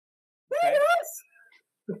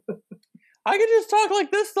I could just talk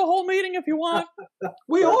like this the whole meeting if you want.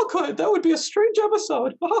 We all could. That would be a strange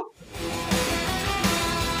episode.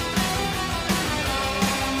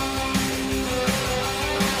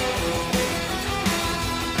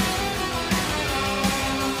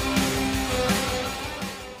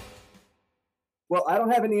 Well, I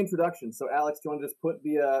don't have any introduction, so Alex, do you want to just put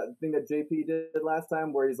the thing that JP did last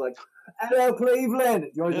time, where he's like, "Hello, Cleveland."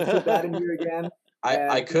 Do you want to just put that in here again?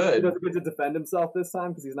 I could. He doesn't get to defend himself this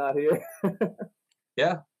time because he's not here.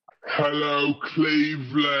 Yeah. Hello,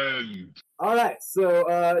 Cleveland. All right, so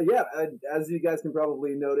as you guys can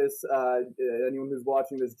probably notice, anyone who's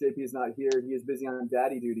watching this, JP is not here. He is busy on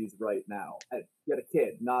daddy duties right now. He had a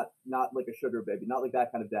kid, not like a sugar baby, not like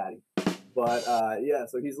that kind of daddy. But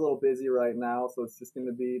so he's a little busy right now, so it's just going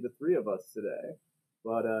to be the three of us today.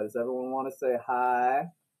 But does everyone want to say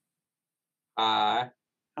hi? Hi.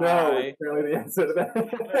 No, it's apparently the answer to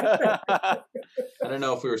that. I don't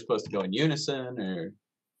know if we were supposed to go in unison or.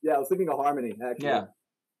 Yeah, I was thinking of harmony, actually. Yeah.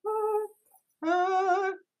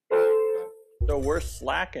 So we're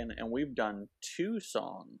slacking, and we've done 2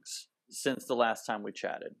 songs since the last time we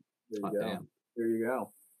chatted. There you go. Damn. There you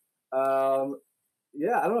go.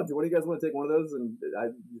 Yeah, I don't know. Do one of you guys want to take one of those and I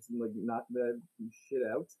just like knock that shit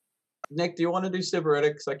out? Nick, do you want to do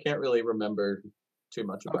Sybaritic? Because I can't really remember too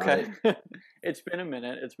much about it. Okay. It's been a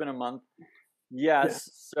minute. It's been a month. Yes.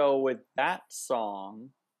 Yeah. So with that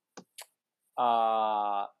song,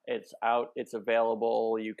 it's out. It's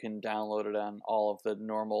available. You can download it on all of the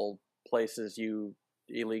normal places you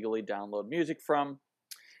illegally download music from.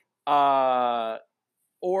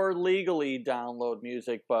 Or legally download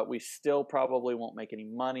music, but we still probably won't make any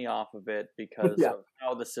money off of it because of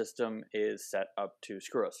how the system is set up to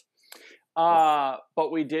screw us.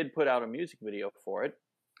 But we did put out a music video for it.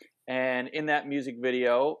 And in that music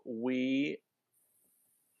video, I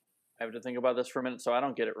have to think about this for a minute so I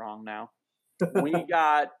don't get it wrong now. We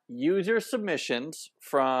got user submissions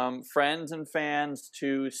from friends and fans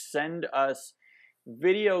to send us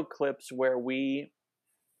video clips where we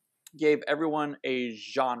gave everyone a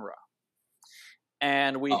genre,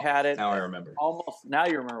 and we had it. Now I remember. Now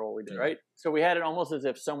you remember what we did, right? So we had it almost as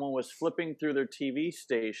if someone was flipping through their TV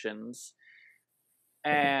stations,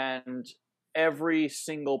 and every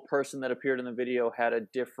single person that appeared in the video had a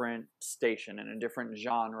different station and a different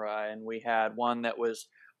genre. And we had one that was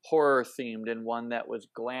horror themed, and one that was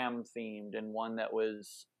glam themed, and one that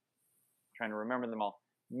was, I'm trying to remember them all,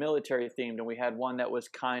 military themed, and we had one that was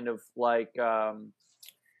kind of like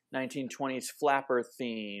 1920s flapper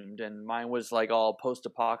themed, and mine was like all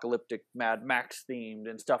post-apocalyptic Mad Max themed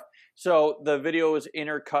and stuff. So the video was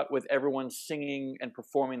intercut with everyone singing and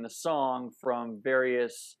performing the song from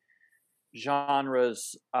various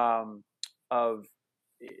genres of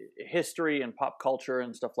history and pop culture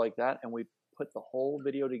and stuff like that, and we put the whole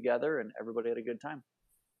video together and everybody had a good time.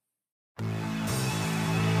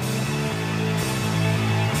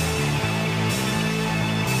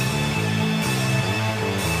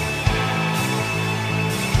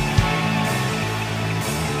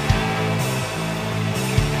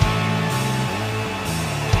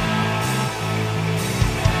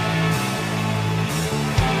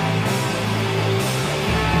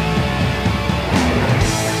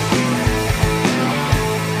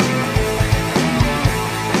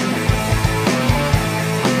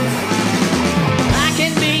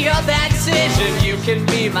 Can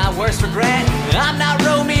be my worst regret. I'm not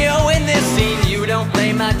Romeo in this scene. You don't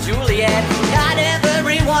play my Juliet. Not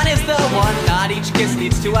everyone is the one. Not each kiss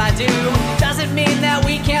leads to I do. Doesn't mean that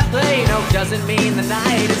we can't play. No, doesn't mean the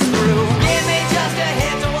night is through. Give me just a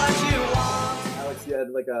hint to what you want. Alex, you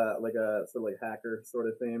had like a sort of like hacker sort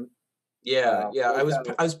of theme. Yeah. I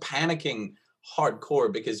was panicking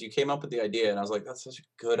hardcore because you came up with the idea, and I was like, that's such a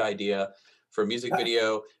good idea for a music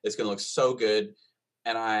video. It's gonna look so good.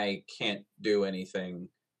 And I can't do anything.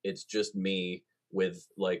 It's just me with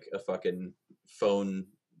like a fucking phone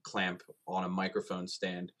clamp on a microphone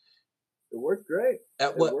stand. It worked great.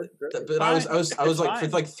 Worked great. But I was like, for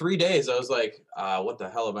like 3 days, I was like, what the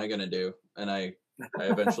hell am I gonna do? And I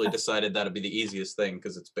eventually decided that'd be the easiest thing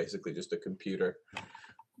because it's basically just a computer.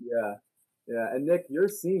 Yeah. Yeah, and Nick, your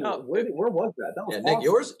scene, where was that? That was awesome. Nick,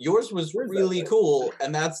 yours was really cool,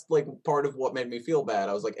 and that's like part of what made me feel bad.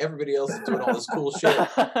 I was like, everybody else is doing all this cool shit,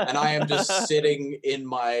 and I am just sitting in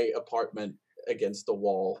my apartment against the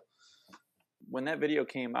wall. When that video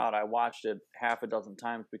came out, I watched it half a dozen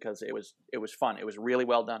times because it was fun. It was really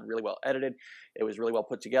well done, really well edited. It was really well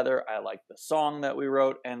put together. I liked the song that we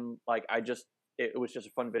wrote, and like it was just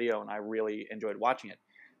a fun video, and I really enjoyed watching it.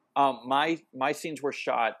 My scenes were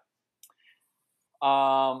shot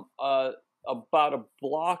about a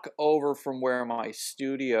block over from where my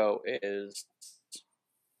studio is.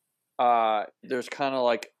 There's kind of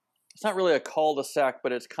like, it's not really a cul-de-sac,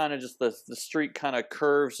 but it's kind of just the street kind of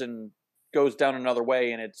curves and goes down another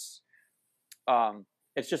way, and it's not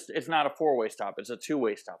a 4-way stop, it's a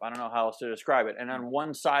 2-way stop. I don't know how else to describe it. And on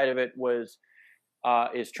one side of it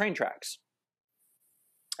is train tracks,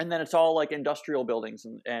 and then it's all like industrial buildings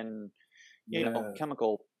and you know,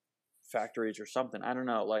 chemical factories or something. I don't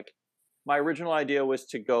know. Like, my original idea was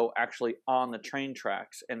to go actually on the train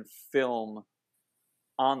tracks and film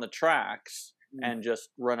on the tracks and just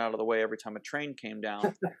run out of the way every time a train came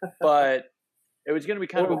down. But it was going to be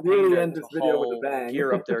kind of a pain really to end this video with a haul bang.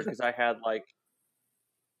 gear up there, because I had like,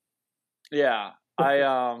 it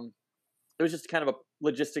was just kind of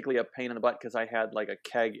logistically a pain in the butt, because I had like a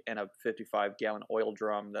keg and a 55-gallon oil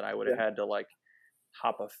drum that I would have had to like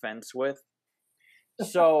hop a fence with.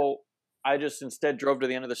 So I just instead drove to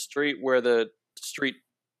the end of the street where the street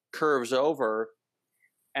curves over,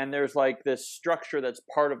 and there's like this structure that's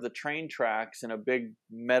part of the train tracks and a big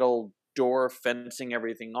metal door fencing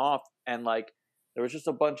everything off. And like, there was just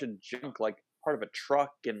a bunch of junk, like part of a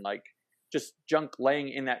truck, and like just junk laying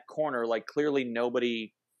in that corner. Like, clearly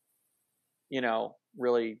nobody, you know,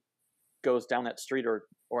 really goes down that street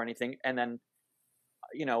or anything. And then,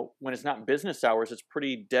 you know, when it's not business hours, it's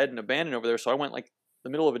pretty dead and abandoned over there. So I went like the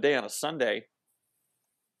middle of a day on a Sunday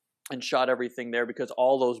and shot everything there, because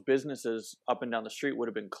all those businesses up and down the street would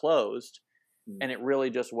have been closed, and it really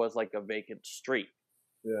just was like a vacant street.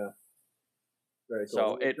 Yeah. Very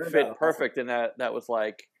cool. So it fit perfect, and that was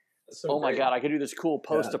like, oh my God, I could do this cool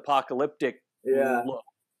post-apocalyptic look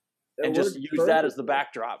and just use that as the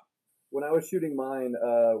backdrop. When I was shooting mine,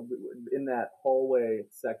 in that hallway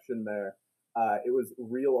section there, it was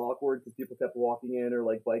real awkward because people kept walking in or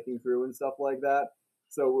like biking through and stuff like that.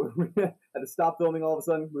 So we had to stop filming all of a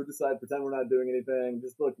sudden, move aside, pretend we're not doing anything,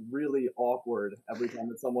 just look really awkward every time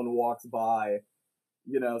that someone walks by,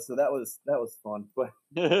 you know. So that was fun. But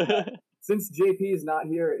since JP is not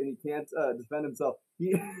here and he can't defend himself,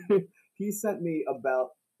 he sent me about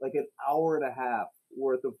like an hour and a half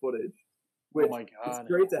worth of footage. Which, oh my God. It's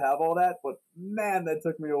great to have all that, but man, that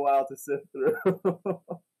took me a while to sift through.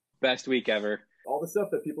 Best week ever. All the stuff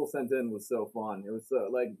that people sent in was so fun. It was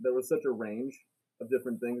like there was such a range of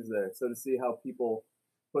different things there. So to see how people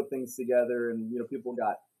put things together, and you know, people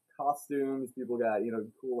got costumes, people got, you know,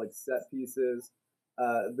 cool like set pieces.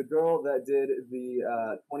 The girl that did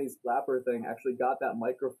the 20s flapper thing actually got that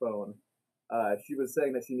microphone. She was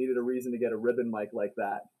saying that she needed a reason to get a ribbon mic like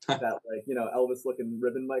that, that like, you know, Elvis looking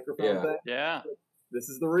ribbon microphone thing. Yeah. This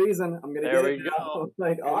is the reason I'm gonna there get it. We go.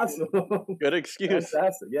 Like, awesome. Good excuse.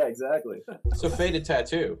 Fantastic. Yeah, exactly. So Faded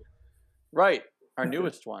Tattoo. Right. Our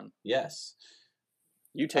newest one. Yes.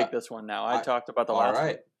 You take this one now. I talked about the last one. All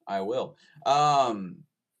right. I will.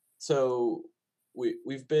 So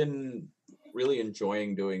we've been really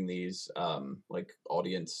enjoying doing these like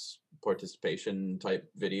audience participation type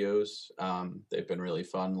videos. They've been really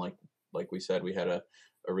fun. Like we said, we had a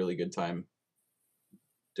really good time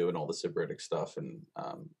doing all the Sybaritic stuff, and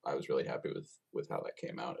I was really happy with how that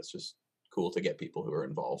came out. It's just cool to get people who are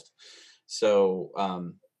involved. So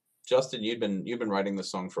Justin, you've been writing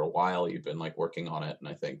this song for a while. You've been like working on it, and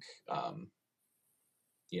I think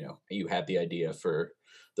you know, you had the idea for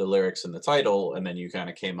the lyrics and the title, and then you kind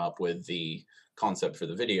of came up with the concept for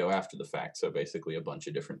the video after the fact. So basically a bunch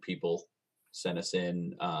of different people sent us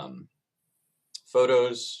in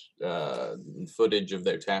photos, footage of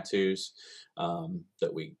their tattoos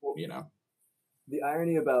that we, you know. The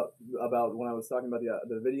irony about when I was talking about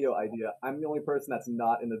the video idea, I'm the only person that's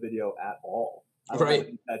not in the video at all. I don't have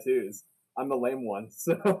any tattoos. I'm the lame one.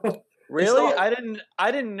 So really, I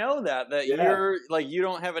didn't know that you're like, you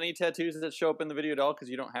don't have any tattoos that show up in the video at all because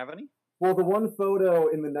you don't have any. Well, the one photo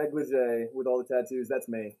in the negligee with all the tattoos, that's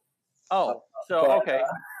me. Oh, okay.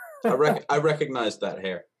 I recognize that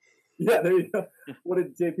hair. Yeah, there you go. What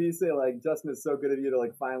did JP say? Like, Justin, is so good of you to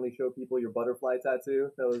like finally show people your butterfly tattoo.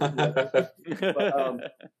 That was,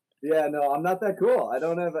 but, yeah, no, I'm not that cool. I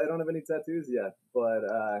don't have any tattoos yet. But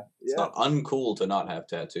it's not uncool to not have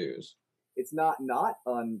tattoos. It's not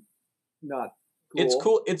cool.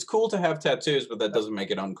 It's cool to have tattoos, but that doesn't make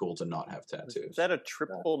it uncool to not have tattoos. Is that a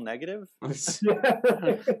triple negative? I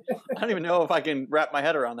don't even know if I can wrap my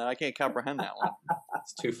head around that. I can't comprehend that one.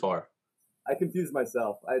 It's too far. I confused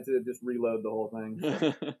myself. I had to just reload the whole thing.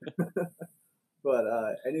 But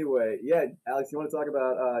anyway, yeah, Alex, you want to talk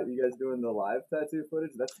about you guys doing the live tattoo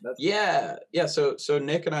footage? That's yeah. So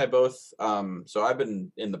Nick and I both. So I've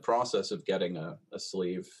been in the process of getting a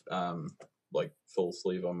sleeve, like full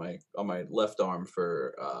sleeve on my left arm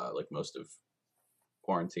for like most of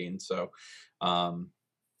quarantine. So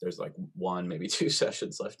there's like 1, maybe 2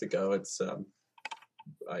 sessions left to go. It's I'm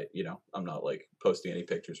not like posting any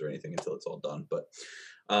pictures or anything until it's all done, but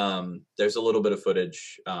there's a little bit of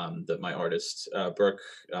footage that my artist Brooke,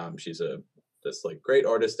 she's this like great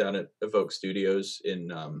artist down at Evoke Studios in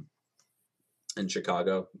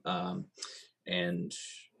Chicago, and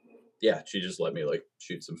yeah, she just let me like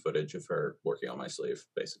shoot some footage of her working on my sleeve.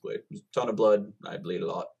 Basically, a ton of blood. I bleed a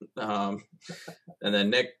lot. And then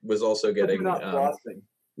Nick was also getting. You're not flossing.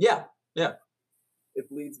 Yeah. It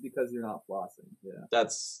bleeds because you're not flossing. Yeah.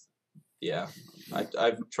 That's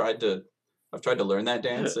I've tried to learn that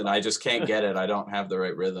dance, and I just can't get it. I don't have the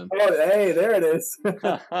right rhythm. Oh, hey, there it is.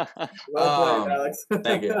 Well played, Alex.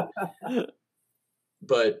 Thank you.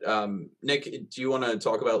 But Nick, do you want to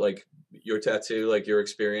talk about like your tattoo, like your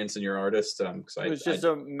experience and your artist? It was just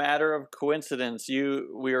a matter of coincidence.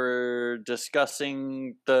 We were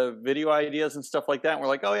discussing the video ideas and stuff like that, and we're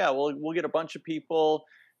like, oh yeah, we'll get a bunch of people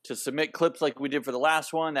to submit clips like we did for the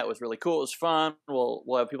last one. That was really cool. It was fun. We'll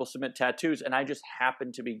have people submit tattoos, and I just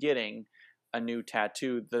happened to be getting a new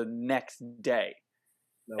tattoo the next day.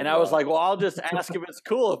 And I was like, well, I'll just ask if it's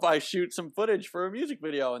cool if I shoot some footage for a music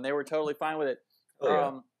video, and they were totally fine with it.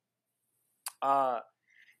 Oh, yeah.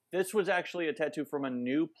 This was actually a tattoo from a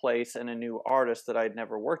new place and a new artist that I'd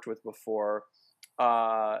never worked with before,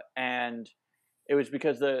 and it was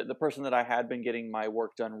because the person that I had been getting my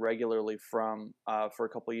work done regularly from for a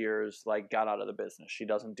couple of years, like, got out of the business. She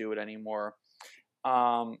doesn't do it anymore,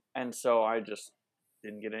 and so I just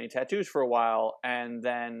didn't get any tattoos for a while. And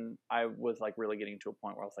then I was like really getting to a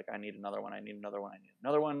point where I was like, I need another one.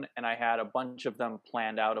 And I had a bunch of them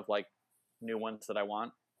planned out of like new ones that I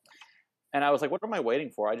want. And I was like, what am I waiting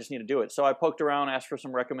for? I just need to do it. So I poked around, asked for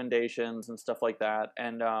some recommendations and stuff like that.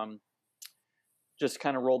 And just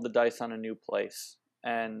kind of rolled the dice on a new place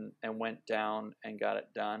and went down and got it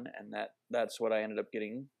done. And that's what I ended up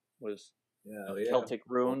getting was Celtic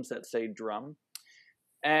runes that say drum.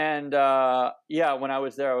 And when I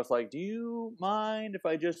was there, I was like, do you mind if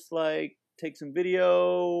I just like take some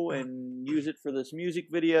video and use it for this music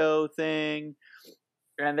video thing?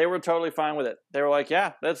 And they were totally fine with it. They were like,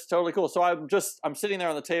 yeah, that's totally cool. So I'm sitting there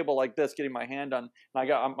on the table like this, getting my hand on, and I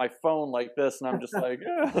got my phone like this, and I'm just like,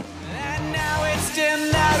 yeah. And now it's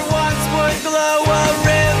dim that once would glow, a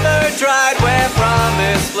river dried where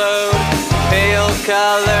promise flowed, pale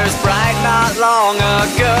colors bright not long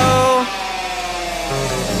ago.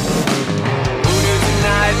 Who knew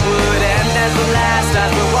tonight would end as the last,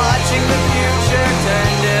 as we're watching the future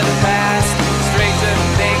turn to the past. Straight to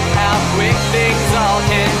think how quick things all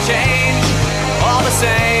can change, all the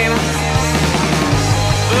same.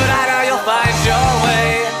 But I know you'll find your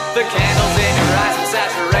way. The candles in your eyes will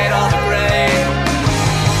saturate all the gray.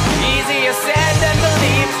 Easier said than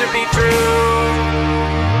believed to be true.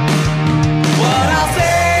 What I'll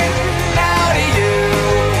say now to you,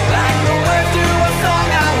 like the words to a song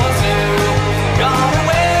I once knew, gone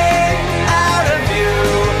away out of view,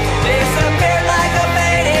 disappeared like a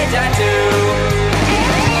faded tattoo.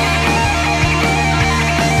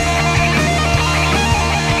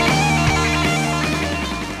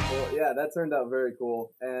 That turned out very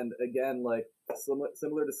cool. And again, like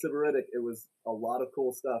similar to Sybaritic, it was a lot of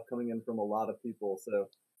cool stuff coming in from a lot of people. So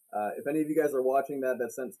if any of you guys are watching that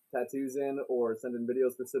sent tattoos in or sent in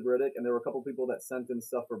videos for Sybaritic, and there were a couple people that sent in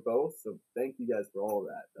stuff for both, so thank you guys for all of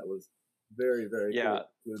that. That was very, very cool.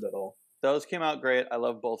 Include that all. Those came out great. I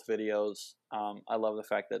love both videos. I love the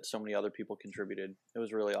fact that so many other people contributed. It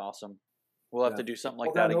was really awesome. We'll have to do something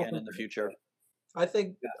like that again in the future. I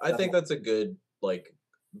think that's a good like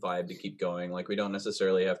vibe to keep going. Like, we don't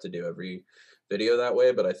necessarily have to do every video that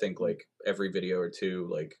way, but I think like every video or two,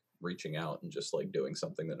 like reaching out and just like doing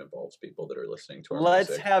something that involves people that are listening to our music.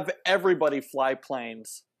 Let's have everybody fly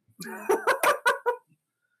planes.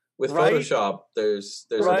 With Photoshop, there's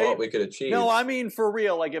a lot we could achieve. No, I mean for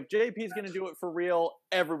real. Like, if JP's going to do it for real,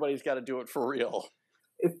 everybody's got to do it for real.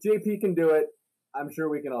 If JP can do it, I'm sure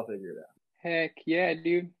we can all figure it out. Heck yeah,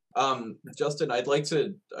 dude. Justin, I'd like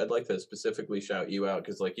to specifically shout you out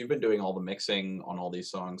because like you've been doing all the mixing on all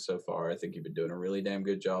these songs so far. I think you've been doing a really damn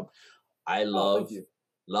good job. I love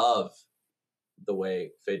the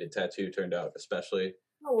way Faded Tattoo turned out, especially.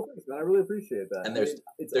 Oh, well, thanks, man. I really appreciate that. And there's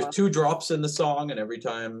two drops in the song, and every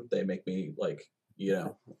time they make me like,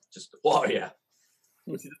 just yeah.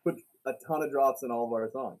 We should just put a ton of drops in all of our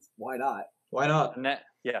songs. Why not? Why not?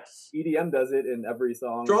 Yes. EDM does it in every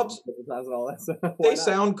song. Drops. And all that stuff. They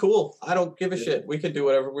sound cool. I don't give a shit. We can do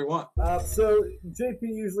whatever we want. So JP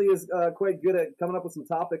usually is quite good at coming up with some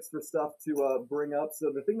topics for stuff to bring up.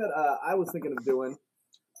 So the thing that I was thinking of doing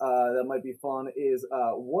that might be fun is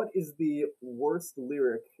what is the worst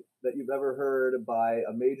lyric that you've ever heard by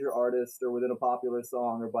a major artist or within a popular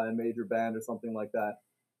song or by a major band or something like that?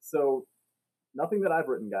 So nothing that I've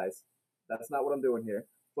written, guys. That's not what I'm doing here.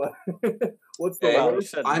 But what's the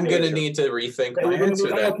worst? I'm going to need to rethink my answer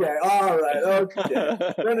then. Okay, all right,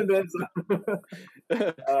 okay. Brendan,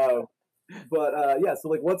 yeah, so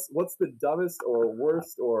like what's the dumbest or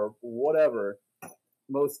worst or whatever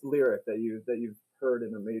most lyric that you've heard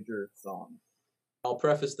in a major song? I'll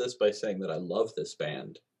preface this by saying that I love this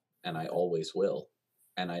band and I always will.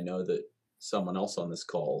 And I know that someone else on this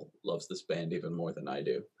call loves this band even more than I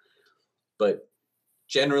do. But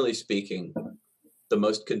generally speaking, the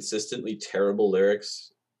most consistently terrible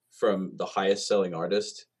lyrics from the highest selling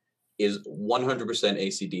artist is 100%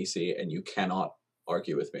 AC/DC, and you cannot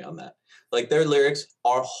argue with me on that. Like, their lyrics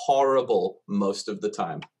are horrible most of the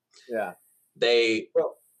time. Yeah. I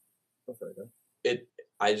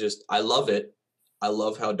love it. I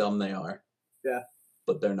love how dumb they are. Yeah.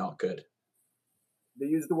 But they're not good. They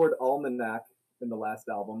use the word almanac in the last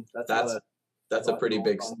album. That's a pretty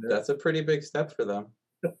big step for them.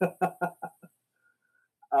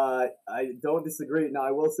 I don't disagree. Now,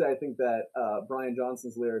 I will say I think that Brian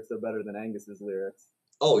Johnson's lyrics are better than Angus's lyrics.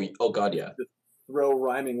 Oh God, yeah. Just throw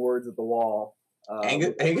rhyming words at the wall.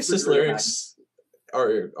 Angus's lyrics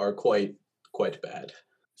are quite bad.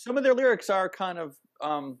 Some of their lyrics are kind of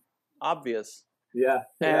obvious. Yeah.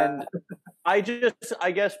 And I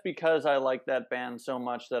guess because I like that band so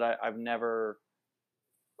much that I've never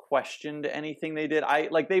questioned anything they did.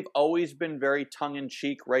 They've always been very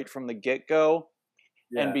tongue-in-cheek right from the get-go.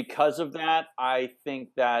 Yeah. And because of that, I think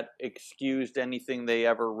that excused anything they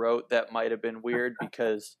ever wrote that might have been weird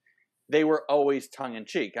because they were always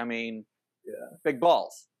tongue-in-cheek. I mean, big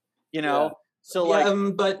balls, you know? Yeah.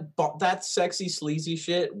 So but that sexy, sleazy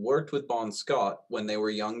shit worked with Bon Scott when they were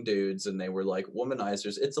young dudes and they were like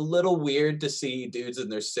womanizers. It's a little weird to see dudes in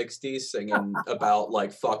their 60s singing about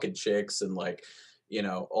like fucking chicks and like, you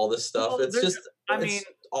know, all this stuff.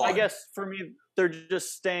 Well, I guess for me, they're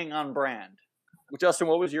just staying on brand. Justin,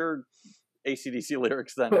 what was your AC/DC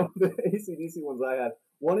lyrics then? The AC/DC ones I had.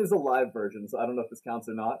 One is a live version, so I don't know if this counts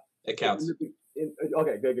or not. It counts.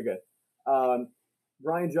 Okay, good.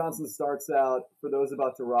 Brian Johnson starts out, for those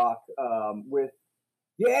about to rock, with,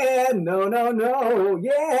 yeah, no, no, no,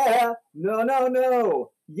 yeah, no, no,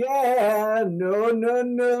 no, yeah, no, no,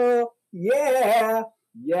 no, yeah,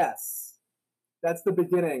 yes. That's the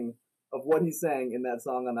beginning of what he's saying in that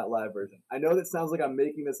song on that live version. I know that sounds like I'm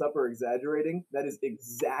making this up or exaggerating. That is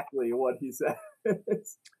exactly what he says.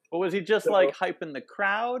 But was he just like hyping the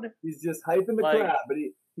crowd? He's just hyping the crowd, but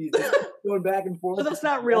he's just going back and forth. So that's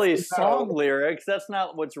not really song lyrics. That's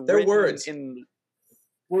not what's They're written words.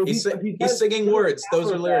 Well, he's singing words.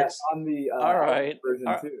 Those are lyrics on the all right version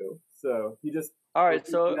too. So he just all right.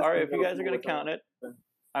 So all right, if you guys are going to count it,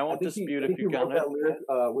 I won't dispute if you count it. That lyric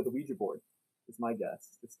with a Ouija board. Is my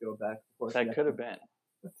guess. Let's go back. That could have been.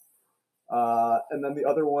 And then the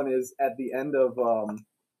other one is at the end of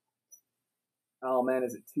oh man,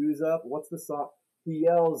 is it Two's Up? What's the song? He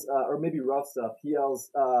yells, or maybe Rough Stuff. He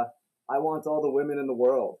yells, "I want all the women in the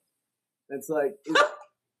world." And it's like,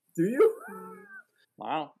 do you?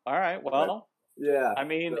 Wow. All right. Well. Yeah. I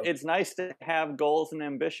mean, it's nice to have goals and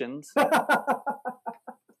ambitions.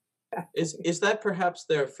 Is that perhaps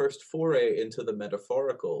their first foray into the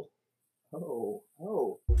metaphorical? Oh.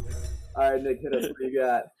 All right, Nick, hit us. What do you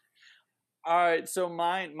got? All right, so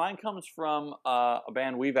mine comes from a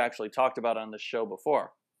band we've actually talked about on this show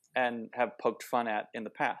before and have poked fun at in the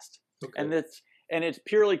past. Okay. And it's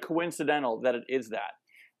purely coincidental that it is that.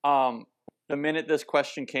 The minute this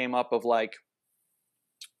question came up of like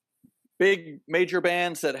big major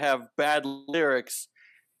bands that have bad lyrics,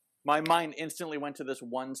 my mind instantly went to this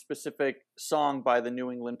one specific song by the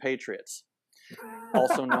New England Patriots,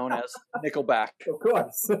 also known as Nickelback. Of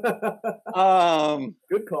course.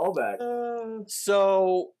 Good callback.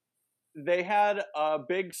 So they had a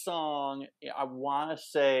big song, I want to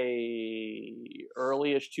say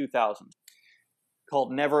early-ish 2000s,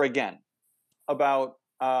 called Never Again, about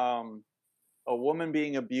a woman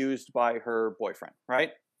being abused by her boyfriend,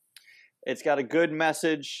 right? It's got a good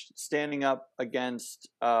message standing up against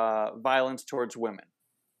violence towards women.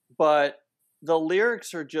 But the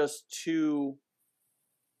lyrics are just too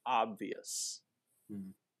obvious.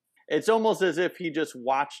 Mm. It's almost as if he just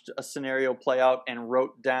watched a scenario play out and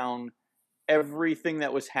wrote down everything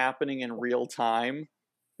that was happening in real time.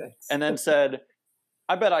 Thanks. And then said,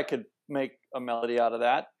 I bet I could make a melody out of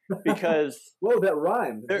that because whoa, that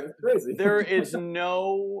rhymed. That's crazy. There's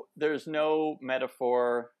no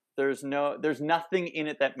metaphor. There's nothing in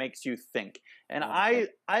it that makes you think. And I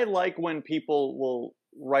like when people will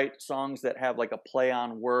write songs that have like a play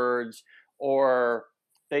on words, or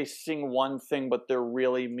they sing one thing but they're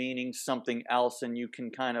really meaning something else, and you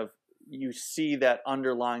can kind of you see that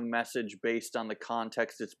underlying message based on the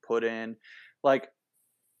context it's put in. Like,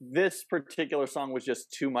 this particular song was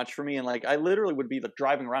just too much for me, and like I literally would be like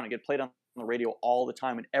driving around and get played on the radio all the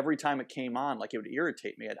time, and every time it came on, like it would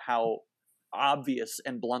irritate me at how obvious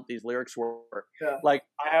and blunt these lyrics were. Yeah. Like,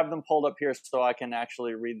 I have them pulled up here so I can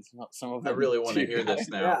actually read some of them. I really want to hear this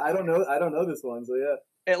now. Yeah, I don't know this one, so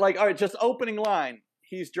yeah. Like, all right, just opening line.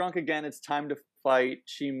 He's drunk again. It's time to fight.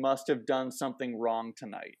 She must have done something wrong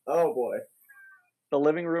tonight. Oh boy. The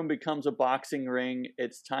living room becomes a boxing ring.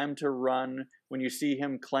 It's time to run. When you see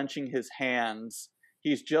him clenching his hands,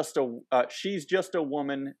 she's just a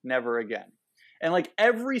woman, never again. And like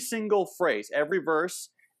every single phrase, every verse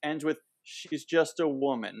ends with she's just a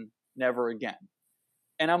woman, never again.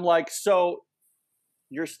 And I'm like, so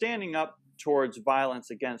you're standing up towards violence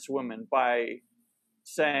against women by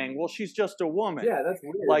saying, well, she's just a woman. Yeah, that's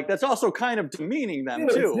weird. Like, that's also kind of demeaning them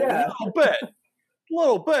too. Yeah. A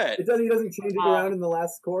little bit. He doesn't change it around in the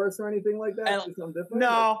last chorus or anything like that? And, something different?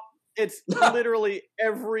 No, it's literally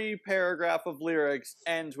every paragraph of lyrics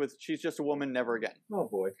ends with she's just a woman, never again. Oh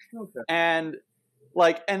boy. Okay. And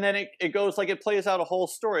like, and then it goes like, it plays out a whole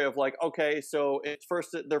story of like, okay, so it's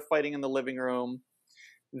first they're fighting in the living room,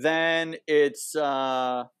 then it's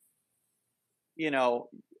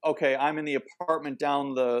okay, I'm in the apartment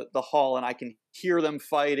down the hall and I can hear them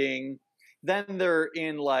fighting. Then they're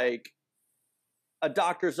in like a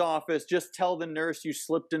doctor's office. Just tell the nurse you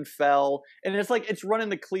slipped and fell. And it's like, it's running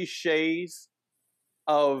the cliches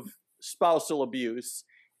of spousal abuse.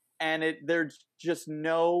 And there's just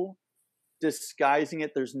no disguising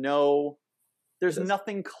it. There's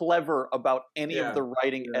nothing clever about any of the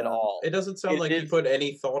writing at all. It doesn't sound like he put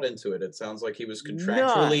any thought into it. It sounds like he was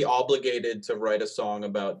contractually obligated to write a song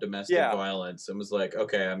about domestic violence and was like,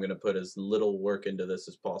 okay, I'm going to put as little work into this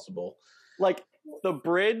as possible. Like, the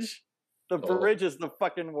bridge is the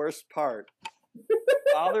fucking worst part.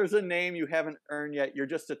 Father's a name you haven't earned yet. You're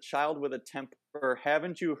just a child with a temper.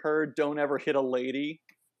 Haven't you heard, don't ever hit a lady?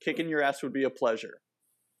 Kicking your ass would be a pleasure.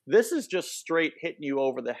 This is just straight hitting you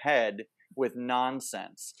over the head with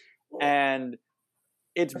nonsense. And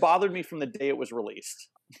it's bothered me from the day it was released.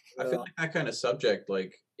 I feel like that kind of subject,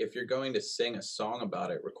 like, if you're going to sing a song about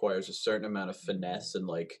it, requires a certain amount of finesse and,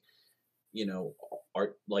 like, you know,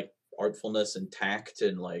 artfulness and tact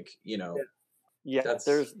and, like, you know. Yeah,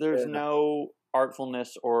 there's no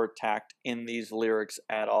artfulness or tact in these lyrics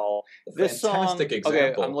at all. This song, example.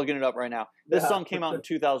 Okay, I'm looking it up right now. This song came out in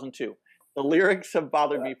 2002. The lyrics have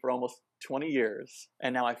bothered me for almost 20 years,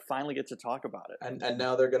 and now I finally get to talk about it. And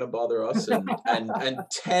now they're going to bother us and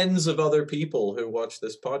tens of other people who watch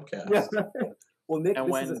this podcast. Yeah. Well, Nick,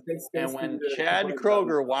 when Chad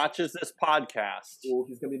Kroeger watches this podcast,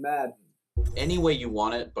 he's going to be mad. Any Way You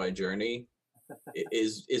Want It by Journey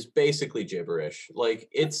is basically gibberish. Like,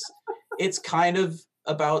 it's kind of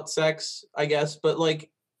about sex, I guess, but like,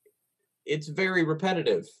 it's very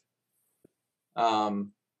repetitive.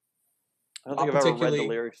 I don't think I've ever read the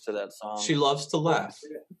lyrics to that song. She loves to laugh.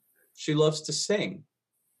 She loves to sing.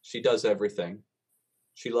 She does everything.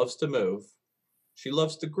 She loves to move. She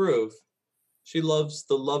loves to groove. She loves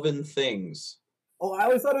the lovin' things. Oh, I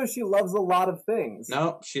always thought it was she loves a lot of things.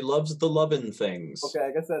 No, she loves the lovin' things. Okay,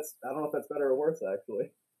 I guess I don't know if that's better or worse,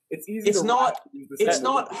 actually. It's easy. It's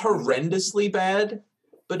not horrendously bad,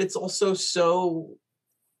 but it's also so...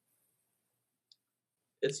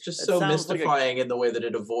 It's just so mystifying in the way that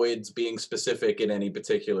it avoids being specific in any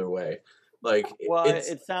particular way. Like,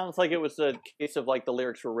 it sounds like it was a case of like the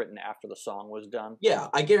lyrics were written after the song was done. Yeah,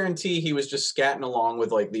 I guarantee he was just scatting along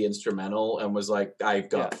with like the instrumental and was like, I've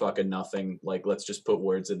got fucking nothing. Like, let's just put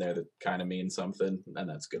words in there that kind of mean something, and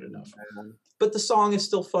that's good enough. But the song is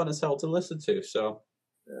still fun as hell to listen to, so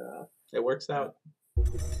it works out.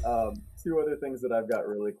 Two other things that I've got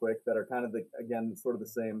really quick that are kind of again sort of the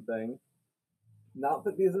same thing. Not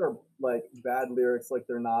that these are like bad lyrics, like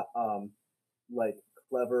they're not like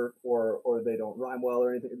clever or they don't rhyme well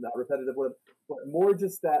or anything, not repetitive, but more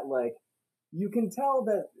just that like you can tell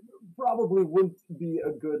that probably wouldn't be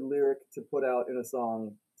a good lyric to put out in a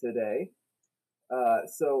song today.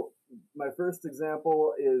 So my first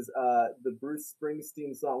example is the Bruce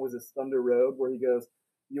Springsteen song was this Thunder Road, where he goes,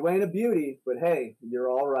 "You ain't a beauty, but hey, you're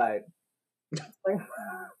all right."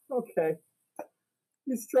 Okay.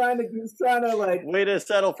 He's trying to like... Way to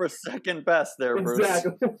settle for second best there, Bruce.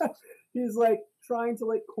 Exactly. He's like trying to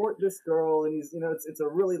like court this girl, and he's, you know, it's a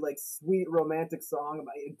really like sweet romantic song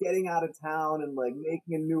about getting out of town and like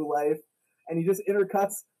making a new life, and he just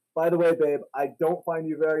intercuts, by the way, babe, I don't find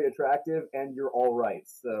you very attractive, and you're all right.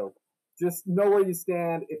 So just know where you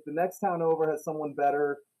stand. If the next town over has someone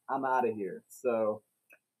better, I'm out of here. So,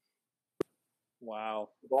 wow,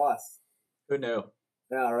 boss. Who knew?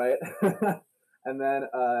 Yeah, right. And then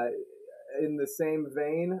in the same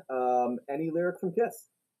vein, any lyric from Kiss.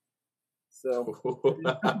 So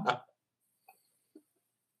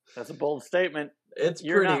that's a bold statement.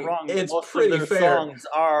 You're not wrong. It's most pretty of their fair. Songs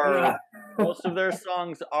are most of their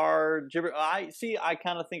songs are gibber. I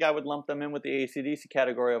kind of think I would lump them in with the AC/DC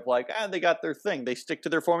category of like, they got their thing. They stick to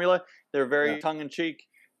their formula. They're very tongue in cheek.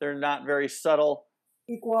 They're not very subtle.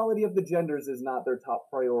 Equality of the genders is not their top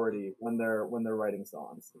priority when they're writing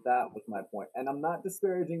songs. That was my point. And I'm not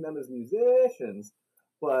disparaging them as musicians,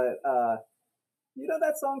 but you know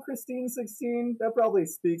that song Christine 16? That probably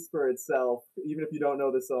speaks for itself. Even if you don't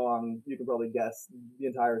know the song, you can probably guess the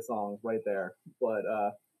entire song right there. But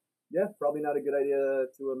yeah, probably not a good idea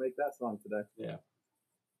to make that song today. Yeah.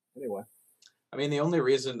 Anyway. I mean, the only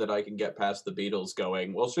reason that I can get past the Beatles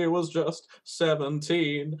going, well, she was just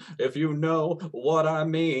 17, if you know what I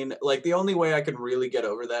mean. Like, the only way I can really get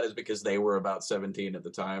over that is because they were about 17 at the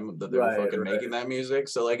time that they were fucking making that music.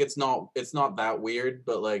 So, like, it's not that weird,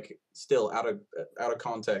 but, like, still, out of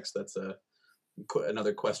context, that's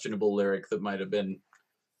another questionable lyric that might have been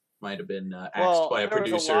axed by a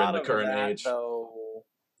producer in the current age.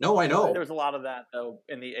 No, I know. There was a lot of that, though,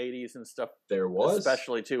 in the 80s and stuff. There was.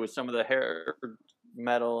 Especially, too, with some of the hair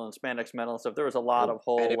metal and spandex metal and stuff. There was a lot of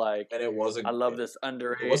and it wasn't. I love this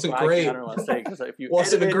underage. It wasn't great. I don't want to say, because if you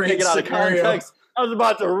wasn't a great take it out of scenario. context, I was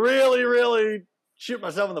about to really, really shoot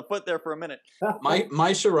myself in the foot there for a minute. My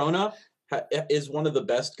Sharona is one of the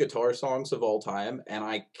best guitar songs of all time, and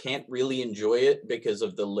I can't really enjoy it because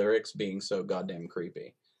of the lyrics being so goddamn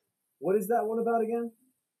creepy. What is that one about again?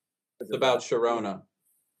 It's about Sharona.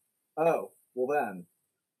 Oh, well then.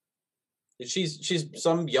 She's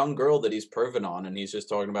some young girl that he's perving on, and he's just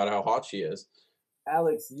talking about how hot she is.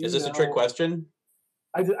 Alex, is this a trick question?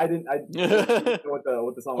 I didn't know what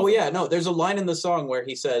the song was. Oh yeah, no, there's a line in the song where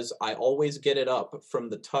he says, I always get it up from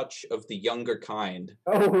the touch of the younger kind.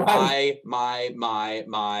 Oh, right. My,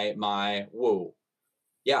 whoa.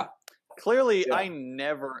 Yeah. Clearly, I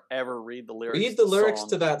never, ever read the lyrics. Read the lyrics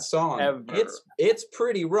to that song. Ever. It's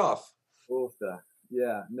pretty rough.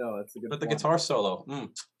 Yeah, no, that's a good But the guitar solo,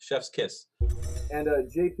 chef's kiss. And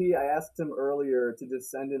JP, I asked him earlier to just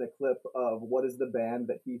send in a clip of what is the band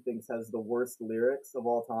that he thinks has the worst lyrics of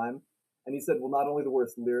all time. And he said, well, not only the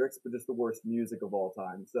worst lyrics, but just the worst music of all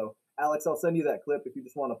time. So, Alex, I'll send you that clip if you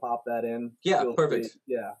just want to pop that in. Yeah, perfect.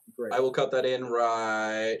 Yeah, great. I will cut that in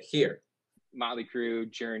right here. Motley Crue,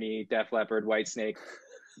 Journey, Def Leppard, Whitesnake.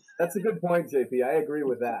 That's a good point, JP. I agree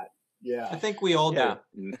with that. Yeah. I think we all do.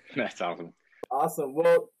 That's awesome. Awesome.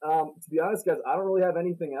 Well, to be honest, guys, I don't really have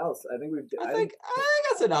anything else. I think I think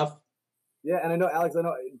that's enough. Yeah, and I know, Alex,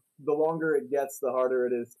 the longer it gets, the harder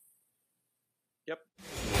it is. Yep.